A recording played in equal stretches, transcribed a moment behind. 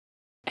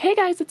Hey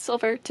guys, it's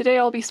Silver. Today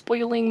I'll be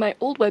spoiling my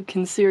old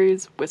Webkinz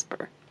series,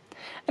 Whisper.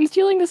 I'm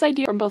stealing this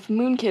idea from both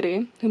Moon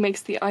Kitty, who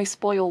makes the I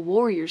Spoil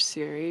Warriors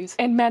series,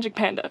 and Magic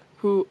Panda,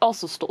 who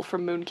also stole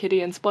from Moon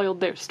Kitty and spoiled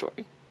their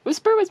story.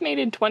 Whisper was made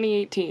in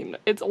 2018.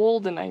 It's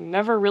old and I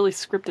never really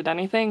scripted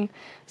anything.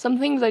 Some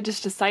things I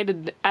just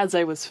decided as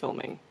I was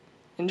filming.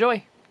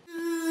 Enjoy!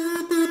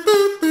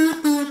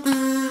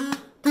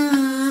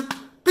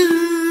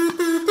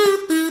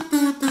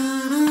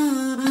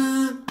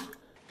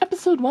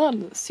 Episode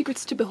 1,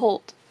 Secrets to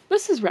Behold.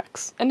 This is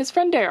Rex and his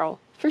friend Daryl.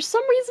 For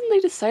some reason they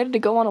decided to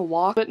go on a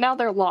walk, but now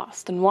they're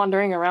lost and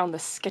wandering around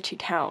this sketchy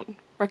town.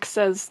 Rex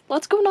says,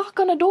 "Let's go knock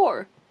on a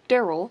door."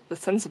 Daryl, the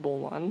sensible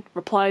one,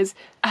 replies,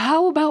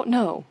 "How about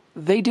no?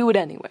 They do it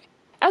anyway."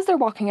 As they're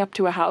walking up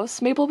to a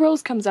house, Mabel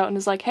Rose comes out and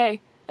is like, "Hey,"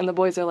 and the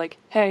boys are like,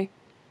 "Hey."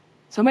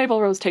 So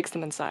Mabel Rose takes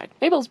them inside.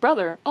 Mabel's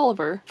brother,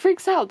 Oliver,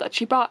 freaks out that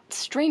she brought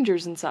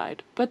strangers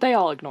inside, but they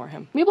all ignore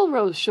him. Mabel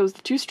Rose shows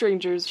the two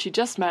strangers she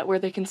just met where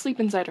they can sleep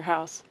inside her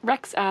house.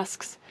 Rex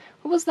asks,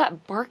 "What was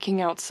that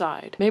barking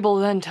outside?" Mabel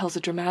then tells a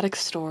dramatic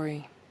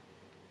story.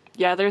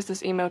 "Yeah, there's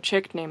this emo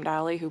chick named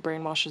Allie who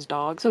brainwashes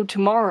dogs, so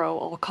tomorrow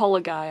I'll call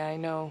a guy I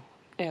know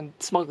and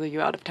smuggle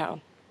you out of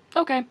town."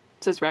 "Okay,"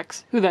 says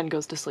Rex, who then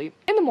goes to sleep.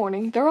 In the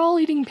morning, they're all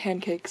eating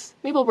pancakes.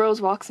 Mabel Rose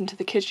walks into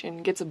the kitchen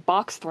and gets a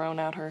box thrown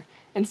at her.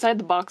 Inside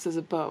the box is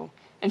a bow,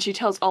 and she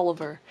tells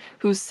Oliver,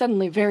 who's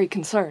suddenly very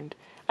concerned,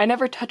 "I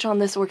never touch on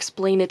this or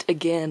explain it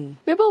again."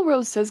 Mabel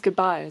Rose says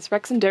goodbye as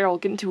Rex and Daryl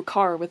get into a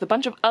car with a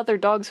bunch of other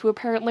dogs who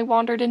apparently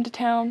wandered into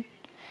town.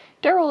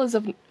 Daryl is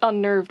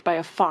unnerved by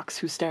a fox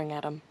who's staring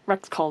at him.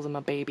 Rex calls him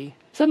a baby.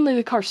 Suddenly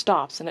the car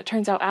stops, and it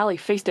turns out Allie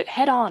faced it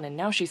head-on, and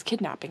now she's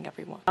kidnapping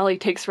everyone. Allie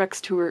takes Rex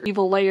to her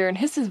evil lair and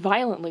hisses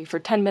violently for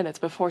 10 minutes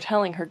before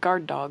telling her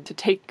guard dog to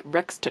take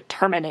Rex to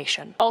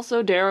termination.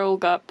 Also, Daryl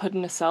got put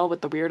in a cell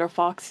with the weirdo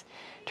fox.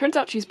 Turns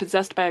out she's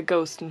possessed by a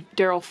ghost, and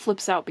Daryl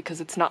flips out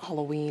because it's not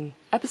Halloween.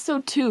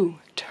 Episode 2,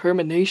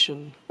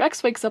 Termination.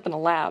 Rex wakes up in a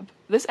lab.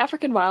 This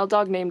African wild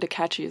dog named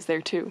Akachi is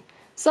there too.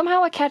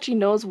 Somehow Akachi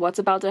knows what's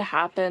about to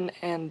happen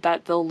and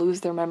that they'll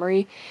lose their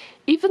memory,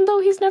 even though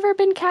he's never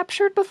been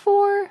captured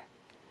before.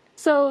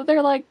 So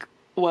they're like,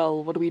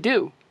 "Well, what do we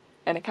do?"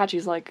 And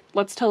Akachi's like,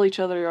 "Let's tell each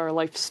other our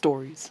life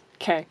stories."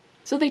 Okay.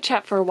 So they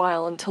chat for a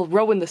while until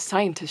Rowan the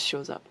scientist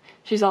shows up.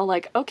 She's all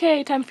like,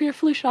 "Okay, time for your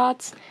flu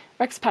shots."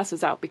 Rex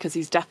passes out because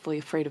he's deathly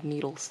afraid of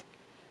needles.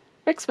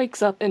 Rex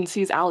wakes up and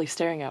sees Allie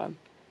staring at him.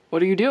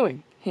 "What are you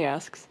doing?" he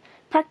asks.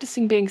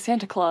 "Practicing being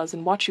Santa Claus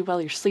and watch you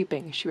while you're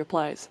sleeping," she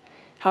replies.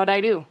 "How'd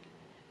I do?"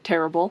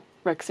 "Terrible,"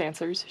 Rex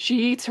answers.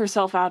 She eats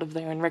herself out of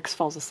there and Rex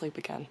falls asleep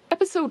again.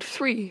 Episode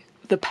 3,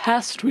 The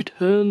Past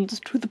Returns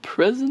to the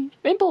Present.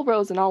 Mabel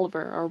Rose and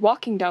Oliver are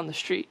walking down the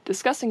street,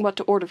 discussing what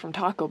to order from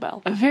Taco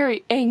Bell. A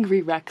very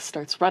angry Rex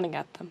starts running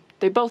at them.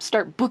 They both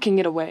start booking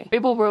it away.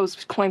 Mabel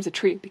Rose climbs a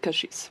tree because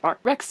she's smart.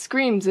 Rex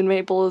screams and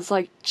Mabel is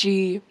like,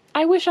 "Gee,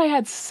 I wish I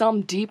had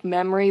some deep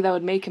memory that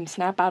would make him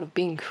snap out of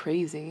being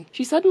crazy."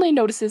 She suddenly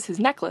notices his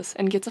necklace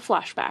and gets a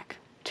flashback.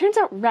 Turns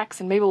out Rex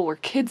and Mabel were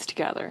kids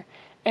together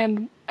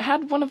and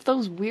had one of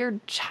those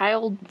weird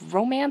child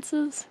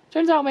romances.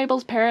 Turns out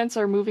Mabel's parents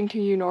are moving to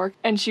New York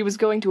and she was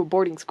going to a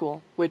boarding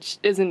school, which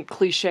isn't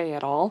cliche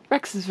at all.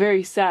 Rex is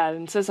very sad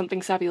and says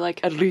something sappy like,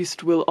 "At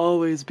least we'll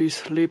always be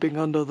sleeping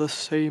under the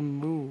same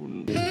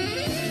moon."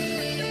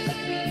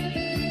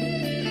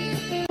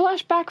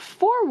 Flashback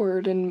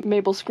forward and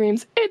Mabel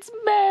screams, "It's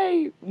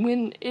May!"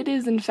 when it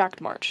is in fact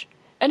March.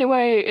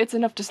 Anyway, it's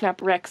enough to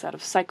snap Rex out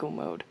of psycho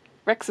mode.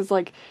 Rex is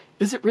like,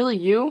 "Is it really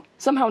you?"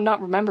 somehow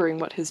not remembering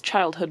what his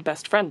childhood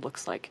best friend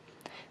looks like.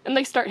 And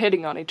they start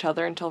hitting on each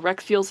other until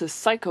Rex feels his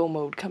psycho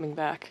mode coming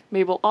back.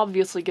 Mabel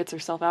obviously gets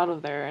herself out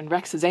of there and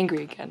Rex is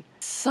angry again.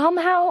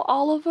 Somehow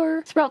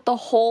Oliver, throughout the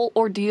whole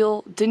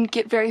ordeal, didn't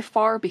get very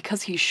far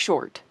because he's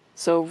short.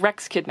 So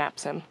Rex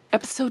kidnaps him.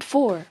 Episode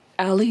 4,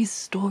 Allie's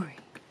Story.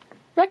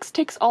 Rex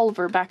takes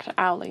Oliver back to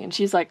Allie and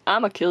she's like,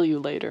 "I'ma kill you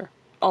later."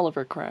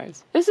 Oliver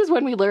cries. This is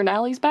when we learn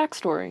Allie's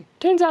backstory.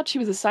 Turns out she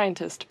was a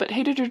scientist, but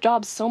hated her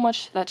job so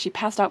much that she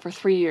passed out for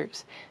 3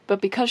 years. But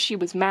because she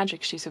was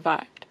magic, she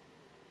survived.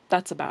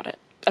 That's about it.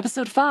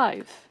 Episode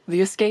 5,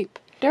 The Escape.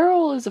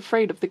 Daryl is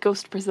afraid of the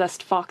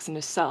ghost-possessed fox in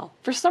his cell.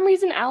 For some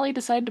reason, Allie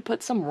decided to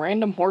put some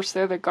random horse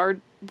there to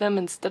guard them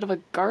instead of a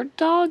guard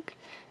dog?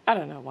 I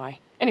don't know why.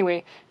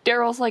 Anyway,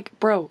 Daryl's like,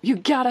 "Bro, you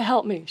gotta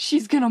help me.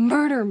 She's gonna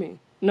murder me."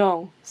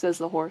 "No," says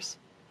the horse.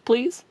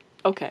 "Please?"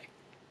 "Okay."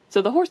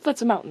 So the horse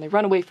lets him out and they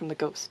run away from the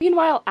ghost.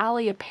 Meanwhile,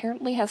 Allie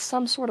apparently has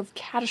some sort of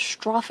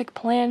catastrophic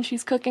plan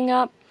she's cooking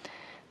up,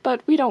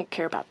 but we don't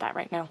care about that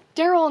right now.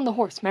 Daryl and the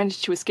horse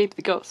manage to escape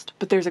the ghost,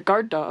 but there's a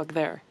guard dog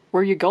there.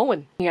 "Where you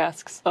going?" he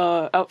asks.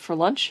 Out for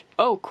lunch?"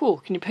 "Oh, cool.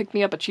 Can you pick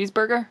me up a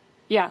cheeseburger?"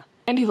 "Yeah."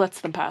 And he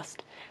lets them pass.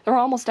 They're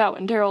almost out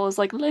and Daryl is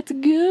like, "Let's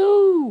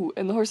go!"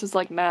 And the horse is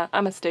like, "Nah,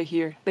 I'ma stay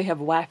here. They have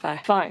Wi-Fi."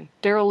 Fine.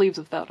 Daryl leaves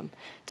without him.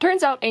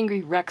 Turns out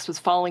angry Rex was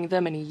following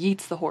them and he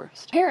yeets the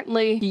horse.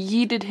 Apparently,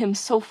 he yeeted him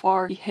so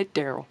far he hit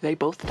Daryl. They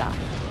both die.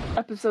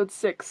 Episode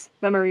 6,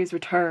 Memories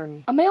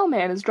Return. A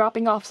mailman is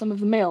dropping off some of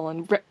the mail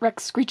and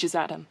Rex screeches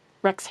at him.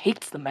 Rex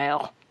hates the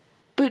mail.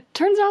 But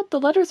turns out the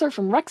letters are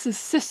from Rex's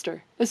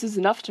sister. This is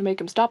enough to make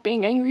him stop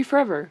being angry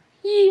forever.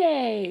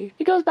 Yay!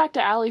 He goes back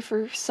to Allie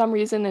for some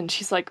reason and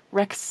she's like,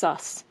 Rex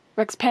sus.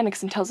 Rex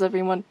panics and tells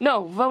everyone,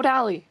 no, vote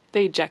Allie.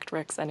 They eject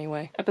Rex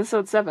anyway.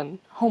 Episode 7,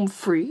 Home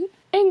Free?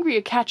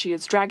 Angry Akachi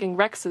is dragging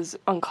Rex's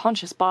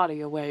unconscious body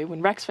away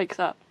when Rex wakes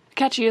up.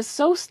 Akachi is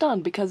so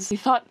stunned because he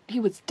thought he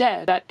was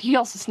dead that he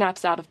also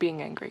snaps out of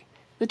being angry.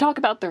 They talk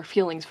about their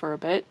feelings for a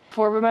bit,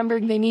 before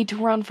remembering they need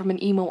to run from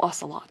an emo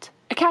ocelot.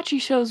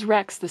 Akachi shows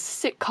Rex the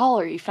sick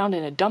collar he found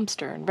in a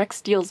dumpster, and Rex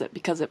steals it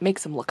because it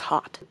makes him look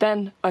hot.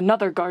 Then,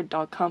 another guard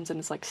dog comes and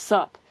is like,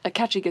 sup.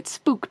 Akachi gets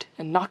spooked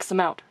and knocks him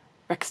out.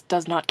 Rex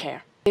does not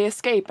care. They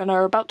escape and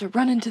are about to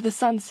run into the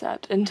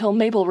sunset until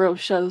Mabel Rose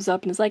shows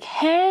up and is like,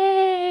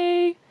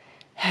 hey!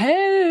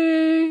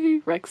 Hey!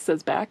 Rex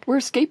says back. We're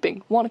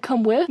escaping. Want to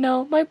come with?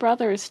 No, my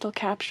brother is still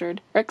captured.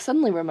 Rex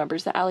suddenly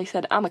remembers that Allie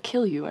said, I'ma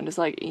kill you, and is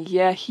like,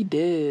 yeah, he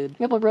did.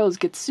 Mabel Rose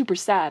gets super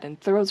sad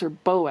and throws her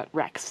bow at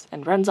Rex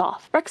and runs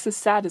off. Rex is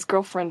sad his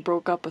girlfriend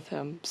broke up with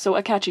him, so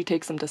Akachi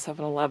takes him to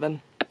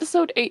 7-Eleven.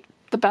 Episode 8,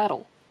 The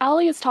Battle.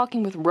 Allie is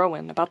talking with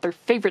Rowan about their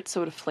favorite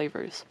soda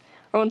flavors.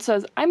 Rowan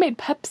says, I made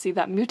Pepsi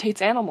that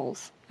mutates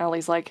animals.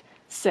 Allie's like,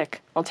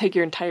 sick. I'll take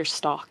your entire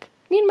stock.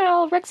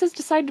 Meanwhile, Rex has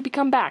decided to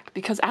become back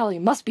because Allie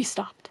must be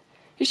stopped.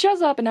 He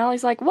shows up and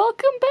Allie's like,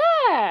 welcome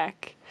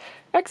back!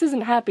 Rex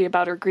isn't happy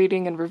about her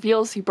greeting and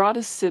reveals he brought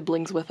his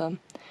siblings with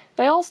him.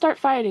 They all start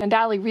fighting and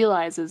Allie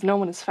realizes no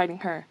one is fighting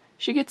her.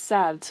 She gets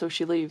sad, so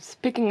she leaves,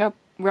 picking up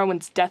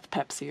Rowan's death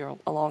Pepsi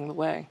along the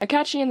way.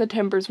 Akachi and the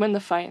Timbers win the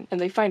fight, and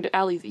they find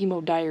Allie's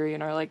emo diary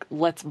and are like,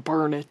 let's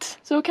burn it.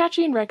 So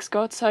Akachi and Rex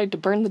go outside to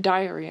burn the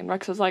diary, and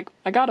Rex is like,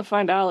 I gotta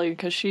find Allie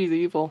because she's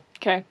evil.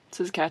 Okay,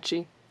 says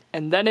Akachi.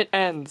 And then it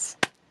ends.